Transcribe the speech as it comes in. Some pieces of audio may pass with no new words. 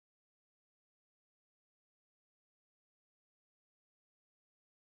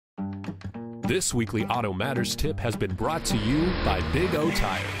This weekly Auto Matters tip has been brought to you by Big O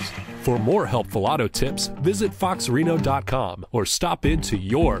Tires. For more helpful auto tips, visit foxreno.com or stop into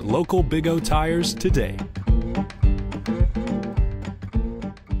your local Big O Tires today.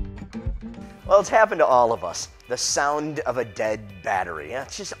 Well, it's happened to all of us. The sound of a dead battery.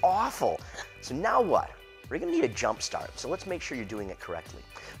 It's just awful. So now what? We're going to need a jump start, so let's make sure you're doing it correctly.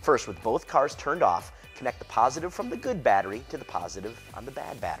 First, with both cars turned off, connect the positive from the good battery to the positive on the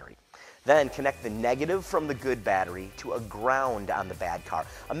bad battery. Then connect the negative from the good battery to a ground on the bad car.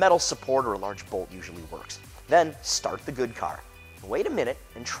 A metal support or a large bolt usually works. Then start the good car. Wait a minute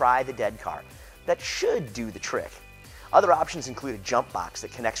and try the dead car. That should do the trick. Other options include a jump box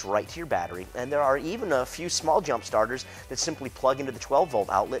that connects right to your battery, and there are even a few small jump starters that simply plug into the 12-volt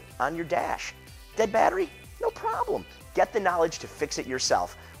outlet on your dash. Dead battery? No problem. Get the knowledge to fix it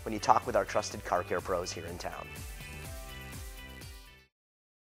yourself when you talk with our trusted car care pros here in town.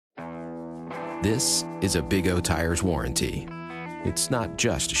 This is a Big O Tires warranty. It's not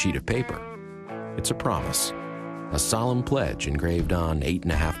just a sheet of paper. It's a promise. A solemn pledge engraved on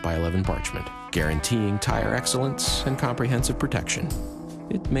 8.5 by 11 parchment, guaranteeing tire excellence and comprehensive protection.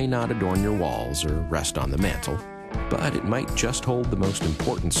 It may not adorn your walls or rest on the mantle, but it might just hold the most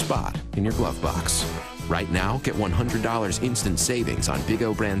important spot in your glove box. Right now, get $100 instant savings on Big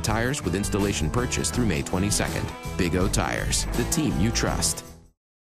O brand tires with installation purchase through May 22nd. Big O Tires, the team you trust.